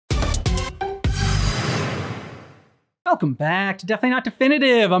Welcome back to Definitely Not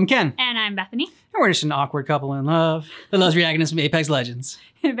Definitive. I'm Ken. And I'm Bethany. And we're just an awkward couple in love that loves reacting to some Apex Legends.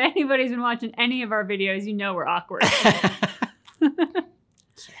 If anybody's been watching any of our videos, you know we're awkward.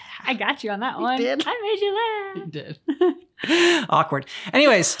 I got you on that one. Did. I made you laugh. You did. Awkward.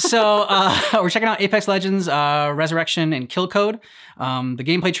 Anyways, so we're checking out Apex Legends Resurrection and Kill Code, the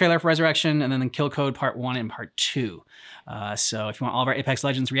gameplay trailer for Resurrection, and then the Kill Code Part 1 and Part 2. So if you want all of our Apex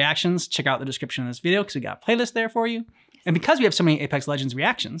Legends reactions, check out the description of this video because we got a playlist there for you. And because we have so many Apex Legends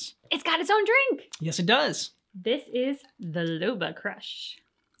reactions, It's got its own drink. yes, it does. This is the Loba Crush.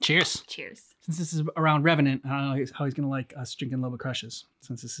 Cheers. Cheers. Since this is around Revenant, I don't know how he's going to like us drinking Loba Crushes,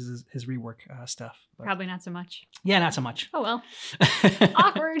 since this is his rework stuff. But Probably not so much. yeah, not so much. Oh well.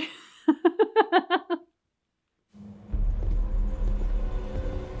 Awkward.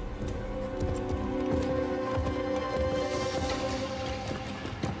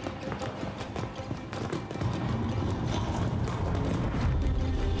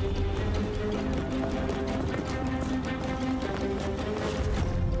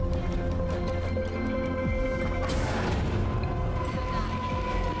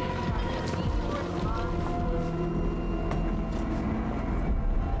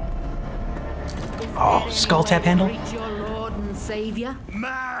 Oh, skull tap handle. Greet your Lord and Savior.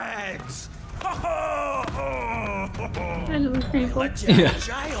 Mags! That looks painful. Let you Yeah. out of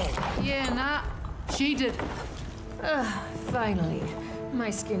jail. Yeah, nah, she did. Finally. My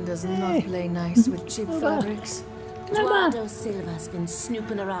skin does not play nice with cheap fabrics. Eduardo Silva's been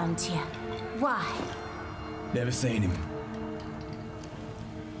snooping around here. Why? Never seen him.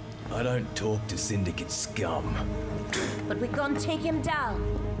 I don't talk to syndicate scum. But we gonna take him down.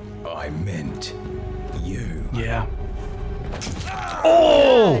 I meant you. Yeah.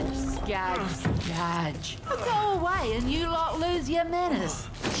 Oh! Skadge. Go away and you lot lose your manners.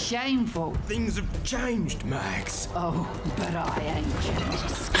 Shameful. Things have changed, Max. Oh, but I ain't changed.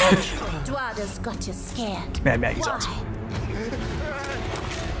 Eduardo's got you scared. Mad Maggie's Why? awesome.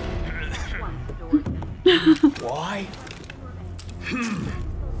 Why?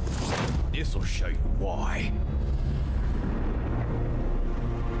 This'll show you why.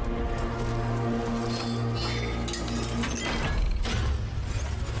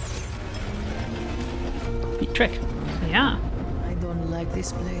 Neat trick. Yeah. I don't like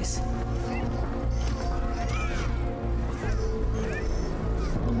this place.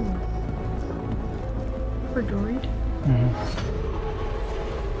 For droid.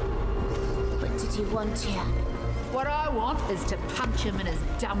 What did you want here? What I want is to punch him in his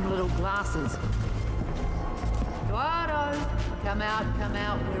dumb little glasses. Eduardo, come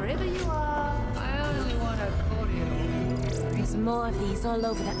out, wherever you are. I only want a cordial. There's more of these all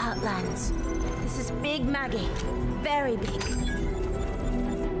over the Outlands. This is Big Maggie. Very big.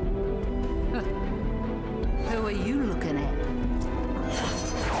 Who are you looking at?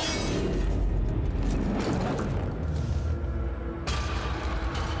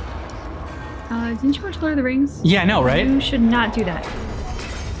 Didn't you watch Lord of the Rings? Yeah, I know, right? You should not do that.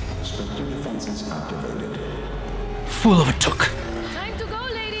 Spectre defenses activated. Fool of a took. Time to go,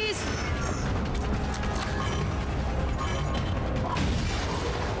 ladies!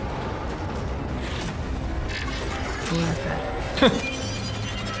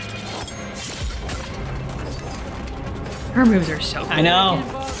 Her moves are so cool. I know.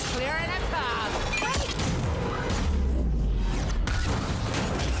 Clearing a path.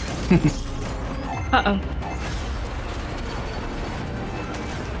 Uh-oh.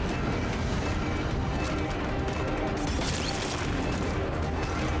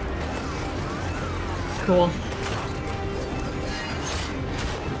 Cool.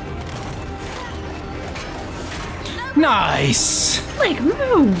 Nice. Like,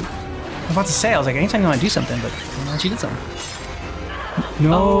 move. I'm about to say, I was like, anytime you want to do something, but she did something.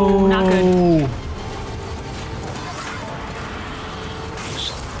 No. Oh, not good.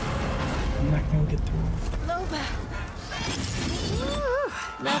 I'm not gonna get through. Loba.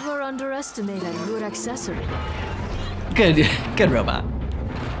 Never underestimate a good accessory. Good robot.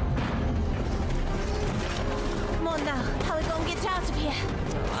 Come on now. How we gonna get out of here?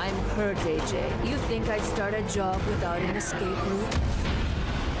 I'm hurt, AJ. You think I'd start a job without an escape route?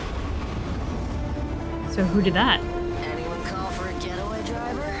 So who did that? Anyone call for a getaway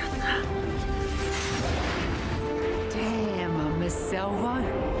driver? Damn, Miss Selva.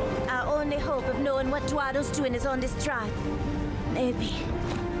 Our only hope of knowing what Eduardo's doing is on this drive. Maybe.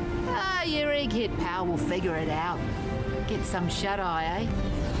 Ah, your egghead pal will figure it out. Get some shut-eye, eh?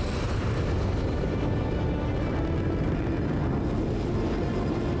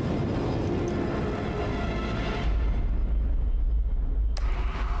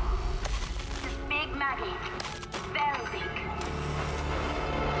 Big Maggie. Very big.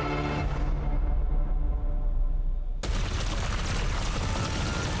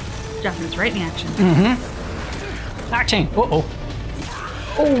 Japanese right in action. Acting. Uh-oh.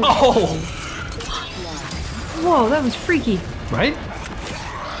 Oh. Whoa, that was freaky. Right?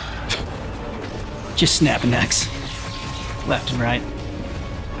 Just snapping necks. Left and right.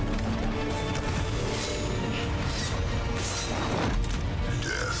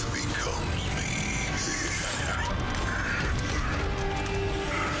 Death becomes me.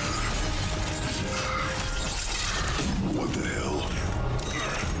 What the hell?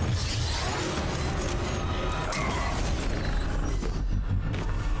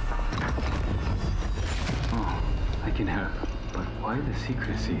 I can help, but why the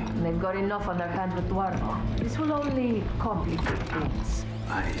secrecy? They've got enough on their hands with Duardo. This will only complicate things.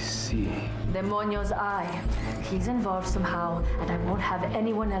 I see. Demonio's eye. He's involved somehow, and I won't have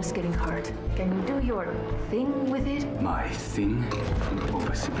anyone else getting hurt. Can you do your thing with it? My thing?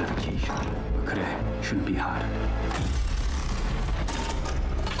 Oversimplification. 그래, shouldn't be hard.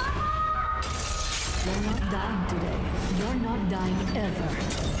 You're not dying today. You're not dying ever.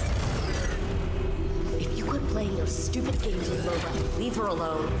 If you quit playing those stupid games with Lola, leave her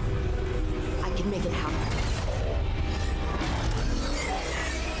alone. I can make it happen.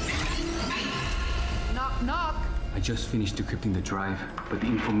 Knock, knock. I just finished decrypting the drive, but the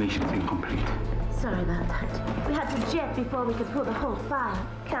information is incomplete. Sorry about that. We had to jet before we could pull the whole file.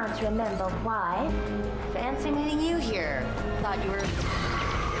 Can't remember why. Fancy meeting you here. Thought you were...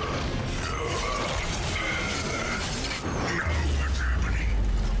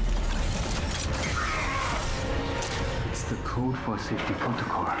 It's the code for a safety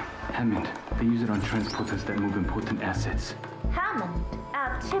protocol. Hammond, they use it on transporters that move important assets. Hammond?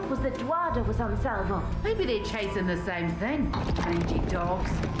 Our tip was that Duardo was on salvo. Maybe they're chasing the same thing. Mangy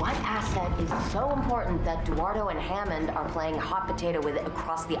dogs. What asset is so important that Duardo and Hammond are playing hot potato with it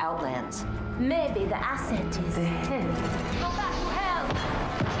across the Outlands? Maybe the asset is... The head. Go back to hell!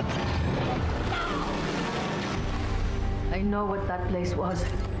 I know what that place was.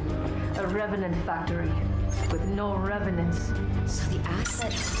 A Revenant factory. With no revenants. So the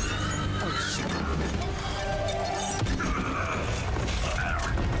asset... Oh, shit.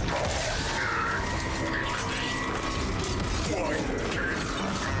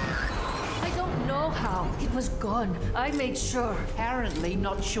 I don't know how. It was gone. I made sure. Apparently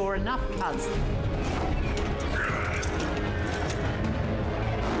not sure enough, cuz.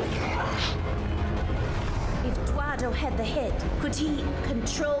 If Duardo had the head, could he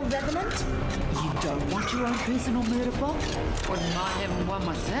control Revenant? You don't want your own personal murder bot? Wouldn't mind having one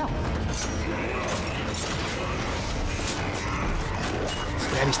myself.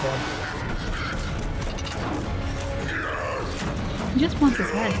 Stabby stab. He just wants his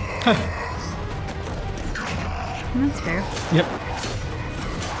head. That's fair. Yep.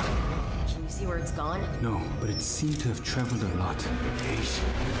 Can you see where it's gone? No, but it seemed to have traveled a lot.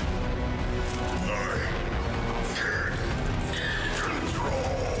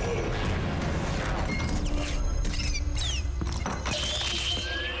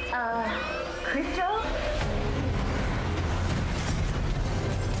 Crypto?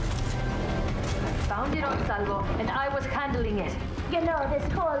 Found it on salvo, and I was handling it. You know, this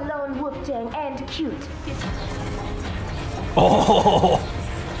whole lone wolf thing and cute. Oh,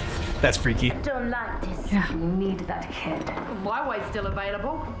 that's freaky. Don't like this. Yeah. You need that head. My way's still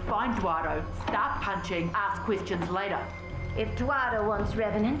available. Find Duardo. Start punching. Ask questions later. If Duardo wants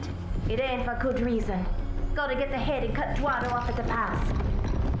Revenant, it ain't for good reason. Gotta get the head and cut Duardo off at the pass.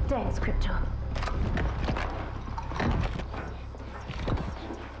 Thanks, Crypto.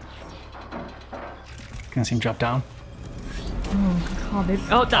 Can I see him drop down? Oh, God.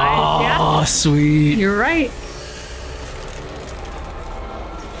 Oh, dies. Yeah. Oh, sweet. You're right.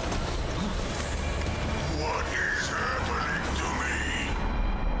 What is happening to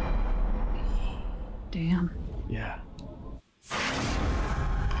me? Damn. Yeah.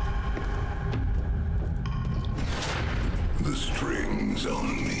 The strings on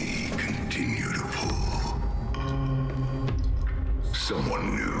me continue to pull.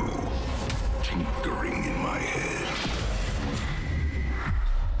 Someone new tinkering in my head.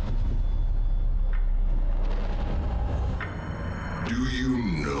 Do you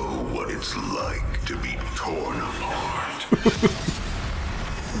know what it's like to be torn apart?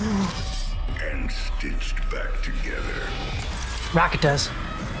 And stitched back together? Rocket does.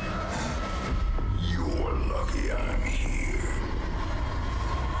 You're lucky I'm here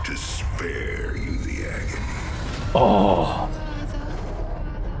to spare you the agony. Oh.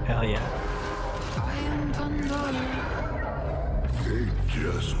 Hell yeah. They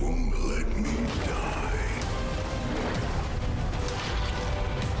just won't let me die.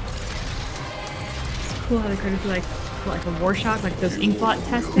 cool how the credits are like a war shock, like those inkblot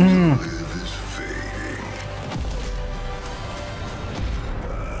test things.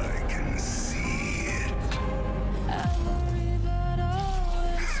 I can see it.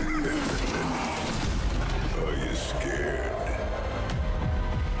 Are you scared?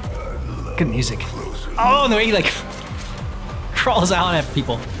 Good music. Oh, the way he like crawls out at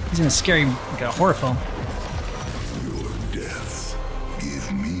people. He's in a scary, like a horror film. Your deaths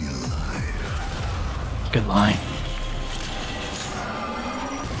give me life. Good line.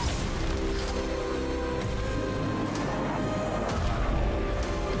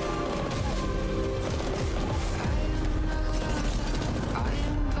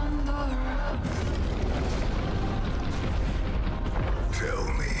 Tell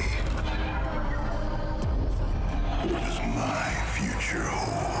me, what does my future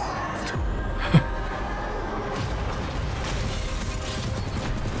hold?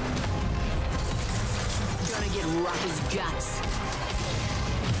 Gonna get Rocky's guts.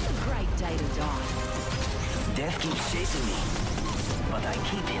 A great day to die. Death keeps chasing me, but I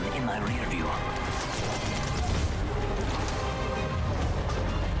keep him in my rear view.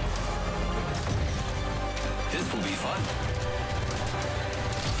 This will be fun.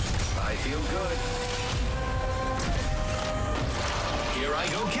 I feel good. Here I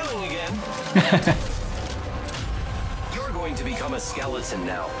go killing again. You're going to become a skeleton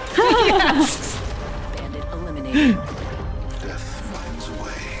now. Bandit eliminated. Death finds a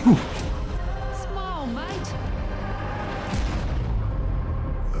way. Small, mate.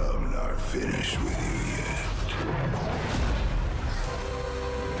 I'm not finished with you yet.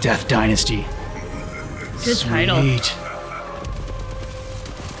 Death Dynasty. Good title. Sweet.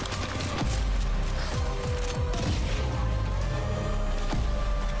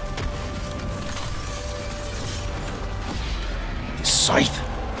 Scythe.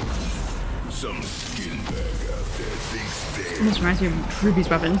 Some skinbag out there thinks they This reminds me of Ruby's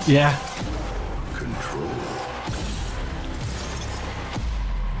weapons. Yeah. control.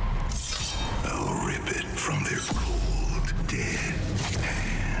 I'll rip it from their cold, dead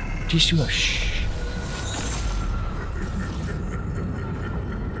hands. Just do a shh.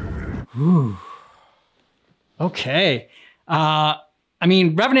 Ooh. Okay. I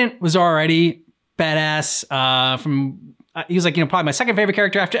mean, Revenant was already badass. He was like, probably my second favorite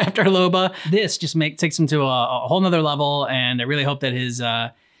character after Loba. This just takes him to a whole nother level, and I really hope that his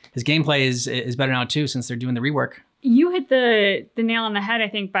gameplay is better now too, since they're doing the rework. You hit the nail on the head, I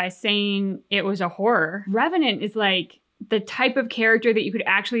think, by saying it was a horror. Revenant is like the type of character that you could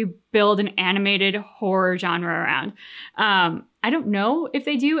actually build an animated horror genre around. I don't know if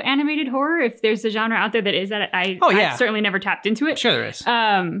they do animated horror, if there's a genre out there that is that. I've certainly never tapped into it. Sure there is.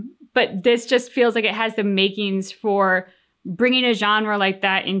 But this just feels like it has the makings for bringing a genre like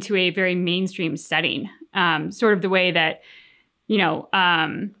that into a very mainstream setting. Sort of the way that,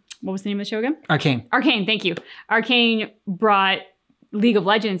 what was the name of the show again? Arcane. Arcane, thank you. Arcane brought League of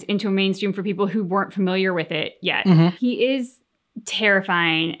Legends into a mainstream for people who weren't familiar with it yet. Mm-hmm. He is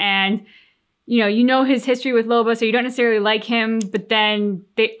terrifying, and you know his history with Loba, so you don't necessarily like him, but then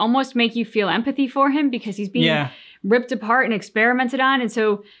they almost make you feel empathy for him because he's being ripped apart and experimented on, and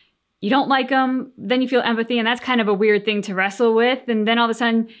so you don't like him, then you feel empathy, and that's kind of a weird thing to wrestle with, and then all of a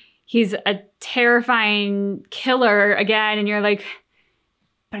sudden he's a terrifying killer again, and you're like,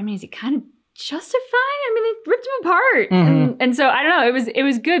 but I mean, is he kind of justified? I mean, they ripped him apart. Mm-hmm. And so I don't know, it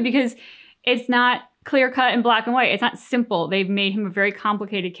was good because it's not clear cut and black and white. It's not simple. They've made him a very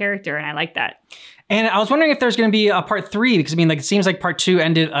complicated character, and I like that. And I was wondering if there's going to be a part 3, because I mean, like, it seems like part 2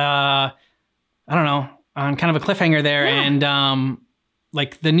 ended, I don't know, on kind of a cliffhanger there. Yeah. And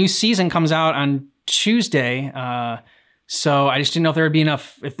like the new season comes out on Tuesday. So I just didn't know if there would be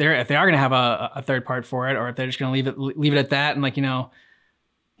enough, if they are going to have a third part for it, or if they're just going to leave it at that. And like,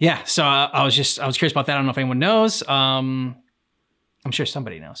 yeah. So I was curious about that. I don't know if anyone knows. I'm sure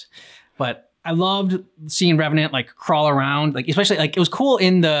somebody knows, but I loved seeing Revenant like crawl around, like especially like it was cool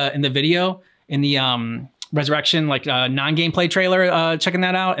in the video, in the Resurrection like non-gameplay trailer, checking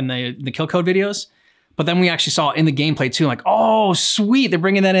that out, and the kill code videos. But then we actually saw it in the gameplay too. Like, oh sweet, they're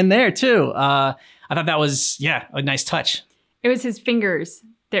bringing that in there too. I thought that was a nice touch. It was his fingers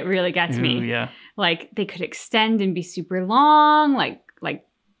that really got to me. Yeah, like they could extend and be super long, like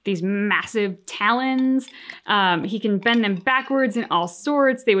these massive talons. He can bend them backwards in all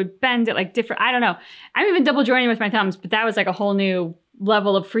sorts. They would bend it like different, I don't know. I'm even double joining with my thumbs, but that was like a whole new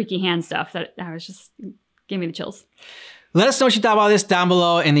level of freaky hand stuff that I was just, gave me the chills. Let us know what you thought about this down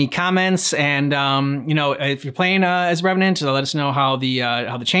below in the comments. And, if you're playing as Revenant, let us know how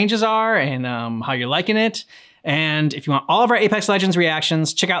the changes are and how you're liking it. And if you want all of our Apex Legends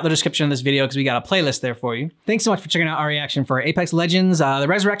reactions, check out the description of this video because we got a playlist there for you. Thanks so much for checking out our reaction for Apex Legends, the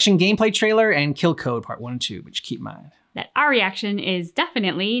Resurrection gameplay trailer, and Kill Code Part 1 and 2, but keep in mind that our reaction is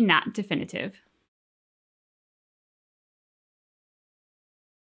definitely not definitive.